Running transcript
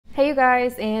Hey you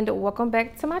guys, and welcome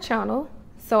back to my channel.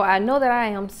 So I know that I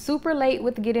am super late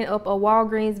with getting up a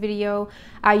Walgreens video.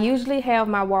 I usually have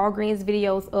my Walgreens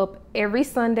videos up every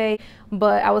Sunday,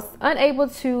 but I was unable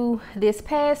to this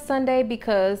past Sunday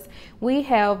because we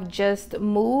have just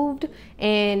moved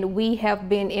and we have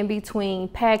been in between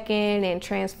packing and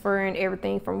transferring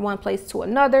everything from one place to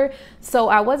another. So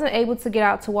I wasn't able to get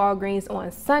out to Walgreens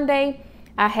on Sunday.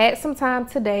 I had some time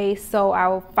today, so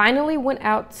I finally went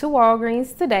out to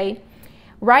Walgreens today.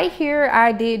 Right here,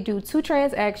 I did do 2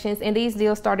 transactions, and these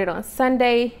deals started on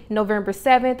Sunday, November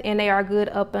 7th, and they are good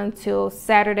up until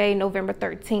Saturday, November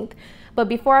 13th. But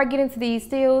before I get into these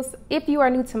deals, if you are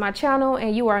new to my channel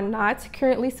and you are not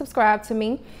currently subscribed to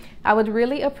me, I would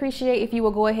really appreciate if you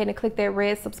will go ahead and click that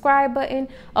red subscribe button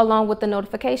along with the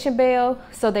notification bell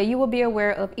so that you will be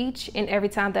aware of each and every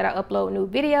time that I upload new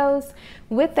videos.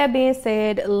 With that being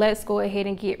said, let's go ahead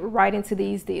and get right into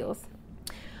these deals.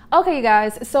 Okay, you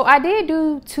guys, so I did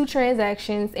do 2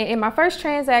 transactions, and in my first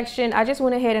transaction, I just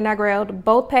went ahead and I grabbed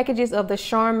both packages of the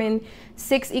Charmin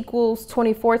 6 equals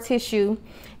 24 tissue,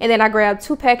 and then I grabbed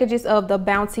 2 packages of the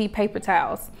Bounty paper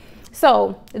towels.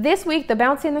 So this week, the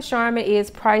Bounty and the Charmin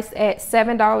is priced at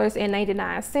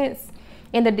 $7.99,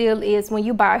 and the deal is when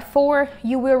you buy 4,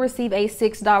 you will receive a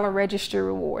 $6 registry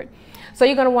reward. So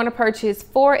you're going to want to purchase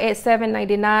 4 at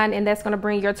 $7.99, and that's going to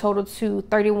bring your total to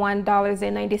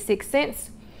 $31.96.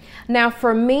 Now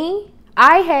for me,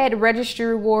 I had registry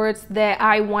rewards that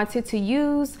I wanted to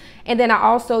use, and then I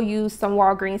also used some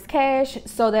Walgreens cash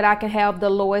so that I can have the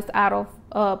lowest out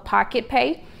of pocket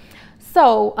pay.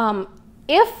 So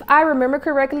if I remember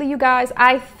correctly, you guys,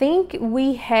 I think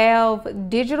we have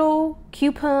digital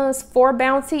coupons for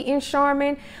Bounty in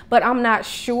Charmin, but I'm not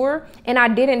sure. And I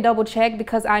didn't double check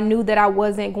because I knew that I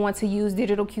wasn't going to use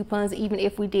digital coupons even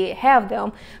if we did have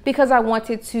them, because I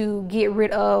wanted to get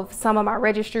rid of some of my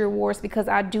registry rewards because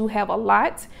I do have a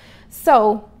lot.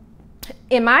 So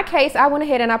in my case, I went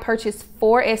ahead and I purchased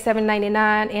 4 at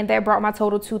 $7.99, and that brought my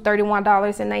total to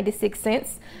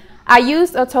 $31.96. I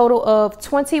used a total of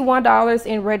 $21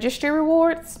 in registry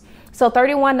rewards. So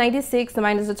 $31.96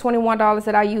 minus the $21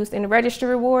 that I used in registry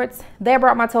rewards, that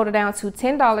brought my total down to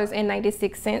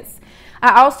 $10.96.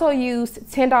 I also used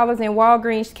 $10 in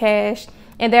Walgreens cash,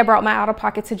 and that brought my out of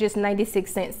pocket to just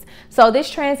 96 cents. So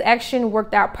this transaction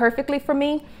worked out perfectly for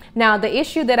me. Now, the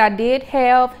issue that I did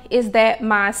have is that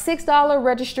my $6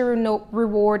 registry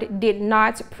reward did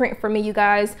not print for me, you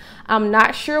guys. I'm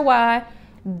not sure why.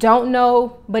 Don't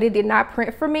know, but it did not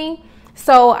print for me.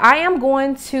 So I am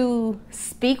going to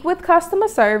speak with customer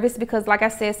service because, like I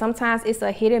said, sometimes it's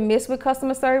a hit and miss with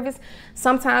customer service.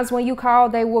 Sometimes when you call,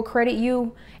 they will credit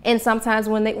you, and sometimes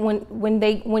when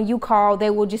you call, they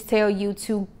will just tell you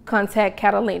to contact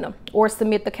Catalina or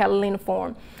submit the Catalina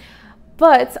form.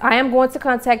 But I am going to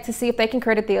contact to see if they can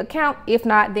credit the account. If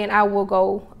not, then I will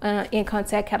go and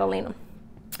contact Catalina.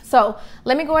 So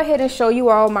let me go ahead and show you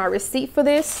all my receipt for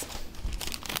this.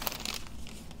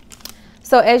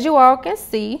 So as you all can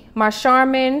see, my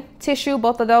Charmin tissue,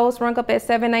 both of those rung up at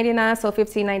 $7.99, so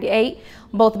 $15.98.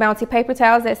 Both Bounty paper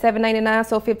towels at $7.99,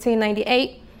 so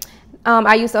 $15.98.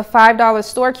 I used a $5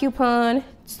 store coupon,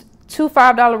 2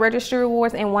 $5 registry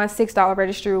rewards, and 1 $6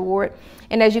 registry reward.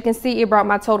 And as you can see, it brought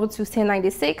my total to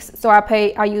 $10.96. So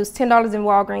I used $10 in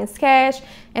Walgreens cash,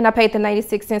 and I paid the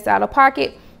 96 cents out of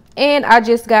pocket. And I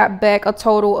just got back a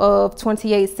total of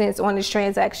 28 cents on this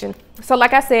transaction. So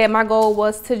like I said, my goal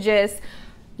was to just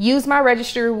use my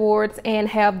registry rewards and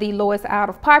have the lowest out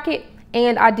of pocket,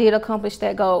 and I did accomplish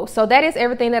that goal. So that is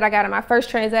everything that I got in my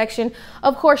first transaction.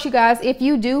 Of course, you guys, if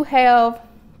you do have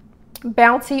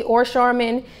Bounty or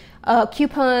Charmin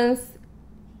coupons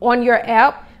on your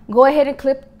app, go ahead and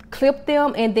clip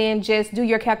them and then just do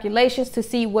your calculations to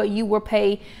see what you will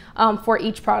pay for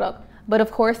each product. But of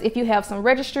course, if you have some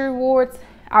registry rewards,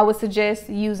 I would suggest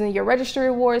using your registry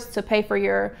rewards to pay for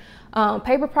your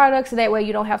paper products. That way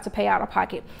you don't have to pay out of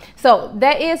pocket. So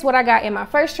that is what I got in my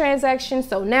first transaction.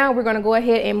 So now we're going to go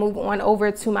ahead and move on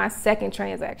over to my second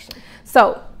transaction.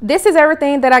 So this is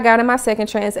everything that I got in my second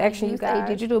transaction. You got a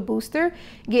digital booster,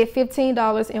 get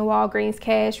 $15 in Walgreens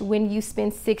cash when you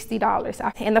spend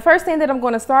 $60. And the first thing that I'm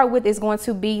going to start with is going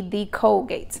to be the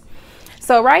Colgate.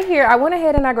 So right here, I went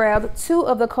ahead and I grabbed 2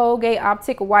 of the Colgate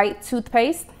Optic White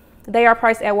toothpaste. They are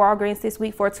priced at Walgreens this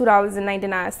week for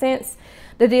 $2.99.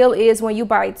 The deal is when you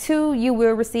buy 2, you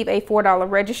will receive a $4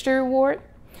 registry reward.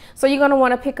 So you're going to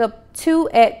want to pick up 2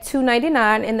 at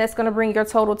 $2.99, and that's going to bring your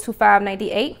total to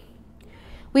 $5.98.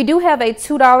 We do have a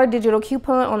 $2 digital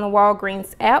coupon on the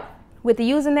Walgreens app. With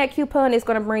using that coupon, it's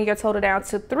going to bring your total down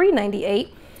to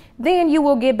 $3.98. Then you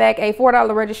will get back a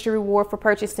 $4 registry reward for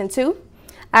purchasing 2.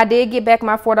 I did get back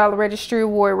my $4 registry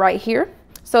reward right here.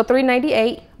 So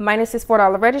 $3.98 minus this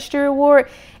 $4 registry reward,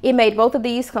 it made both of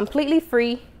these completely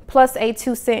free, plus a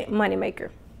 2-cent moneymaker.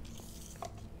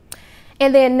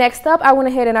 And then next up, I went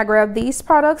ahead and I grabbed these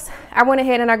products. I went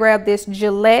ahead and I grabbed this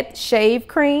Gillette shave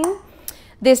cream,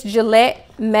 this Gillette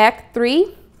Mac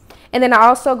 3, and then I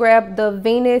also grabbed the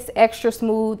Venus Extra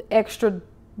Smooth Extra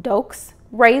Dokes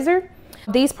razor.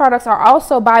 These products are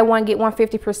also buy one get one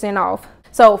 50% off.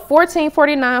 So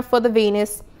 $14.49 for the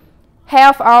Venus,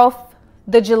 half off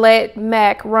the Gillette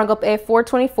Mac rung up at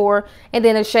 $4.24, and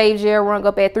then a shave gel rung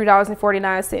up at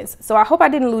 $3.49. So I hope I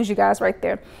didn't lose you guys right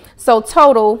there. So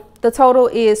the total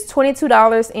is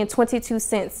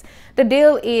 $22.22. The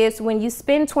deal is when you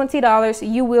spend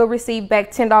 $20, you will receive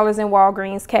back $10 in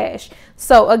Walgreens cash.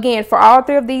 So again, for all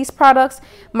three of these products,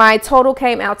 my total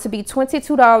came out to be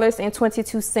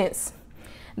 $22.22.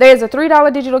 There's a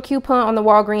 $3 digital coupon on the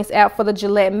Walgreens app for the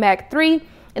Gillette Mac 3.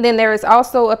 And then there is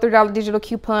also a $3 digital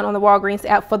coupon on the Walgreens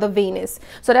app for the Venus.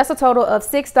 So that's a total of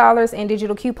 $6 in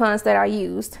digital coupons that I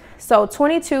used. So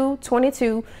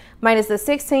 $22.22 minus the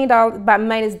 $16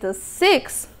 minus the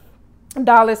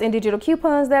 $6 in digital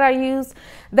coupons that I used.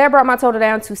 That brought my total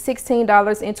down to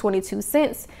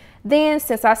 $16.22. Then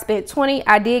since I spent $20,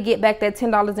 I did get back that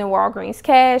 $10 in Walgreens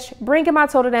cash, bringing my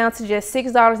total down to just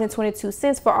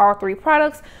 $6.22 for all three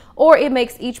products, or it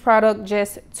makes each product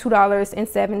just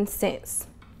 $2.07.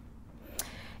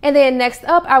 And then next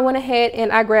up, I went ahead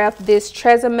and I grabbed this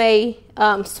Tresemme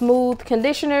smooth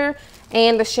conditioner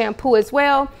and the shampoo as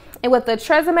well. And with the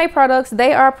Tresemme products,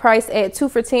 they are priced at 2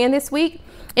 for $10 this week.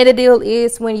 And the deal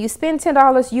is when you spend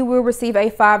 $10, you will receive a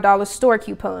 $5 store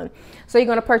coupon. So you're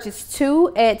going to purchase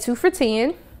 2 at 2 for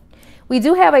 $10. We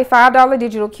do have a $5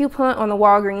 digital coupon on the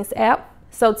Walgreens app.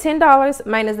 So $10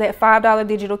 minus that $5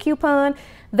 digital coupon,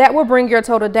 that will bring your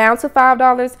total down to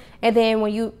 $5. And then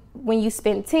when you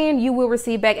spend $10, you will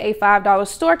receive back a $5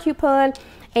 store coupon.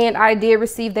 And I did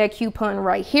receive that coupon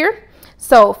right here.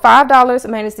 So $5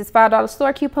 minus this $5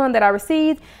 store coupon that I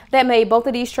received, that made both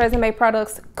of these Tresemme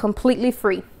products completely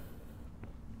free.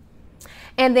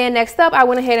 And then next up, I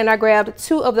went ahead and I grabbed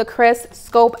 2 of the Crest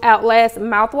Scope Outlast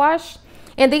mouthwash.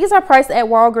 And these are priced at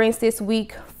Walgreens this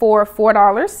week for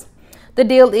 $4. The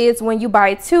deal is when you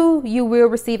buy 2, you will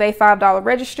receive a $5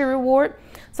 registry reward.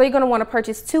 So you're going to want to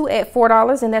purchase 2 at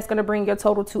 $4, and that's going to bring your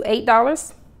total to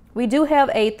 $8. We do have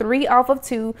a 3 off of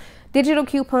 2 digital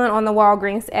coupon on the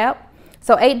Walgreens app.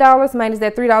 So $8 minus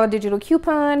that $3 digital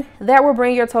coupon, that will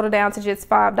bring your total down to just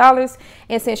 $5.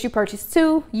 And since you purchased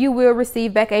 2, you will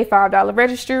receive back a $5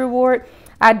 registry reward.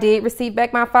 I did receive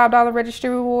back my $5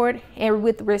 registry reward. And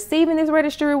with receiving this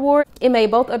registry reward, it made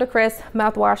both of the Crest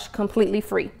mouthwash completely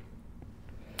free.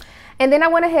 And then I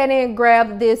went ahead and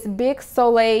grabbed this Big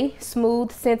Soleil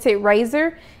Smooth Scented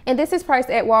Razor. And this is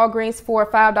priced at Walgreens for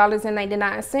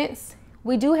 $5.99.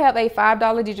 We do have a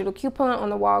 $5 digital coupon on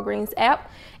the Walgreens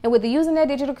app. And with using that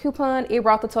digital coupon, it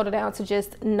brought the total down to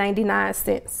just 99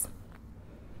 cents.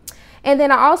 And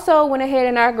then I also went ahead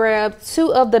and I grabbed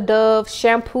 2 of the Dove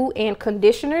shampoo and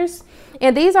conditioners.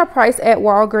 And these are priced at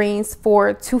Walgreens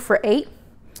for 2 for $8.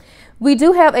 We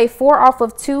do have a 4 off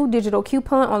of 2 digital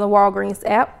coupon on the Walgreens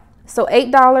app. So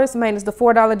 $8 minus the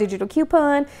 $4 digital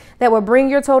coupon, that will bring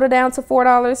your total down to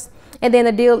 $4. And then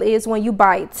the deal is when you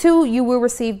buy 2, you will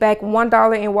receive back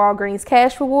 $1 in Walgreens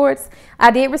cash rewards.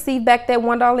 I did receive back that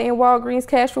 $1 in Walgreens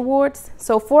cash rewards.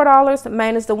 So $4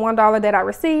 minus the $1 that I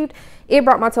received, it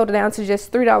brought my total down to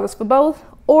just $3 for both,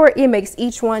 or it makes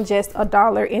each one just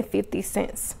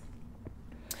 $1.50.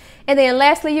 And then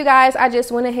lastly, you guys, I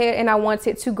just went ahead and I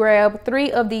wanted to grab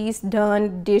 3 of these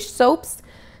Dawn dish soaps.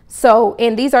 So,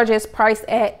 and these are just priced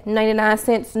at 99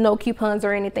 cents, no coupons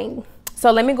or anything. So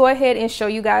let me go ahead and show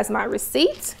you guys my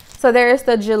receipt. So there's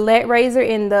the Gillette razor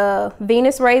and the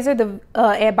Venus razor,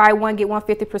 at buy one, get one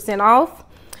 50% off.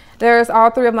 There's all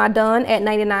 3 of my Dawn at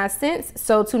 99 cents,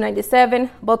 so $2.97.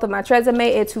 Both of my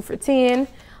Tresemme at 2 for $10.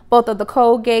 Both of the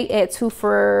Colgate at 2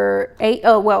 for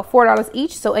 $8, well, $4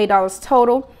 each, so $8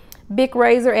 total. Bic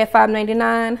razor at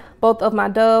 $5.99. Both of my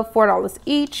Dove, $4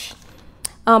 each.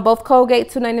 Both Colgate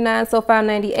 $2.99, so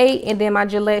 $5.98, and then my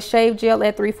Gillette shave gel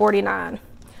at $3.49.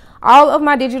 All of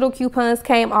my digital coupons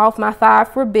came off my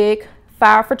 5 for Bic,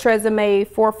 5 for Tresemme,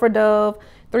 4 for Dove,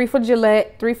 3 for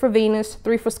Gillette, 3 for Venus,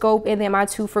 3 for Scope, and then my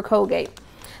 2 for Colgate.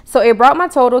 So it brought my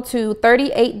total to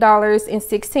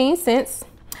 $38.16.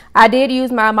 I did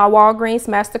use my Walgreens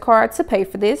MasterCard to pay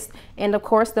for this, and of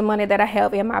course the money that I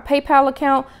have in my PayPal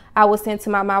account, I will send to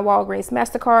my Walgreens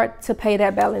MasterCard to pay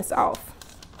that balance off.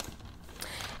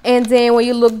 And then when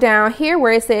you look down here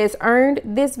where it says earned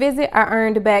this visit, I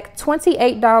earned back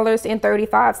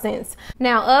 $28.35.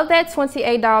 Now of that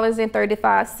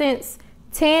 $28.35,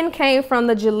 10 came from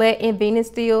the Gillette and Venus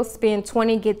deal, spend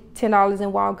 20, get $10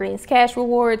 in Walgreens cash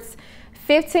rewards.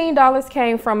 $15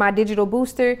 came from my digital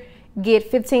booster,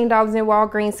 get $15 in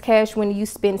Walgreens cash when you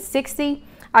spend 60.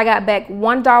 I got back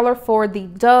 $1 for the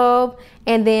Dove,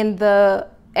 and then the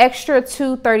extra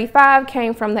 $2.35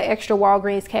 came from the extra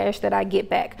Walgreens cash that I get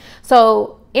back.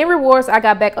 So in rewards, I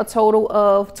got back a total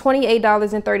of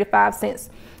 $28.35.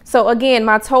 So again,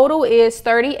 my total is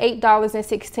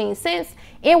 $38.16.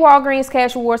 In Walgreens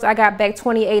cash rewards, I got back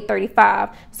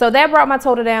 $28.35. So that brought my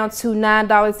total down to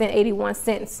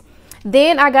 $9.81.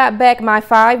 Then I got back my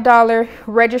 $5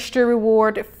 registry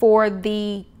reward for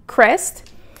the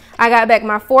Crest. I got back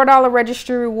my $4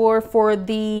 registry reward for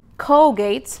the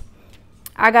Colgate.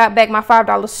 I got back my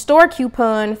 $5 store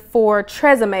coupon for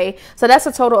Tresemme. So that's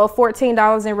a total of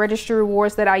 $14 in registry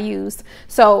rewards that I used.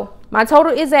 So my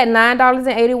total is at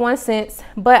 $9.81,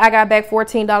 but I got back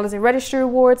 $14 in registry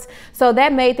rewards. So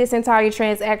that made this entire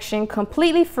transaction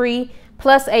completely free,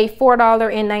 plus a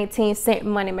 $4.19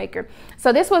 moneymaker.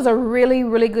 So this was a really,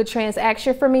 really good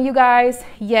transaction for me, you guys.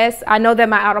 Yes, I know that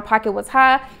my out-of-pocket was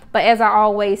high, but as I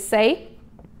always say,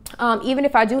 even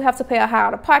if I do have to pay a high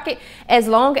out-of-pocket, as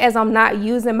long as I'm not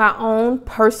using my own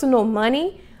personal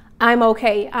money, I'm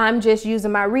okay. I'm just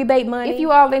using my rebate money. If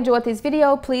you all enjoyed this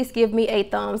video, please give me a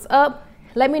thumbs up.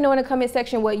 Let me know in the comment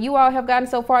section what you all have gotten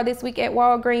so far this week at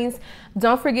Walgreens.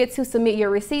 Don't forget to submit your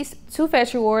receipts to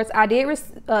Fetch Rewards. I did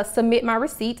submit my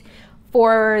receipt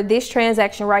for this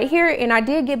transaction right here, and I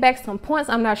did get back some points.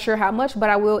 I'm not sure how much, but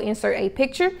I will insert a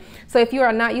picture. So if you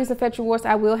are not using Fetch Rewards,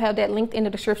 I will have that linked in the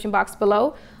description box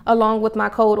below, along with my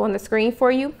code on the screen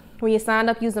for you. When you sign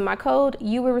up using my code,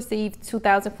 you will receive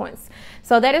 2,000 points.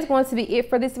 So that is going to be it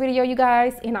for this video, you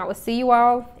guys, and I will see you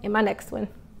all in my next one.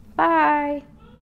 Bye.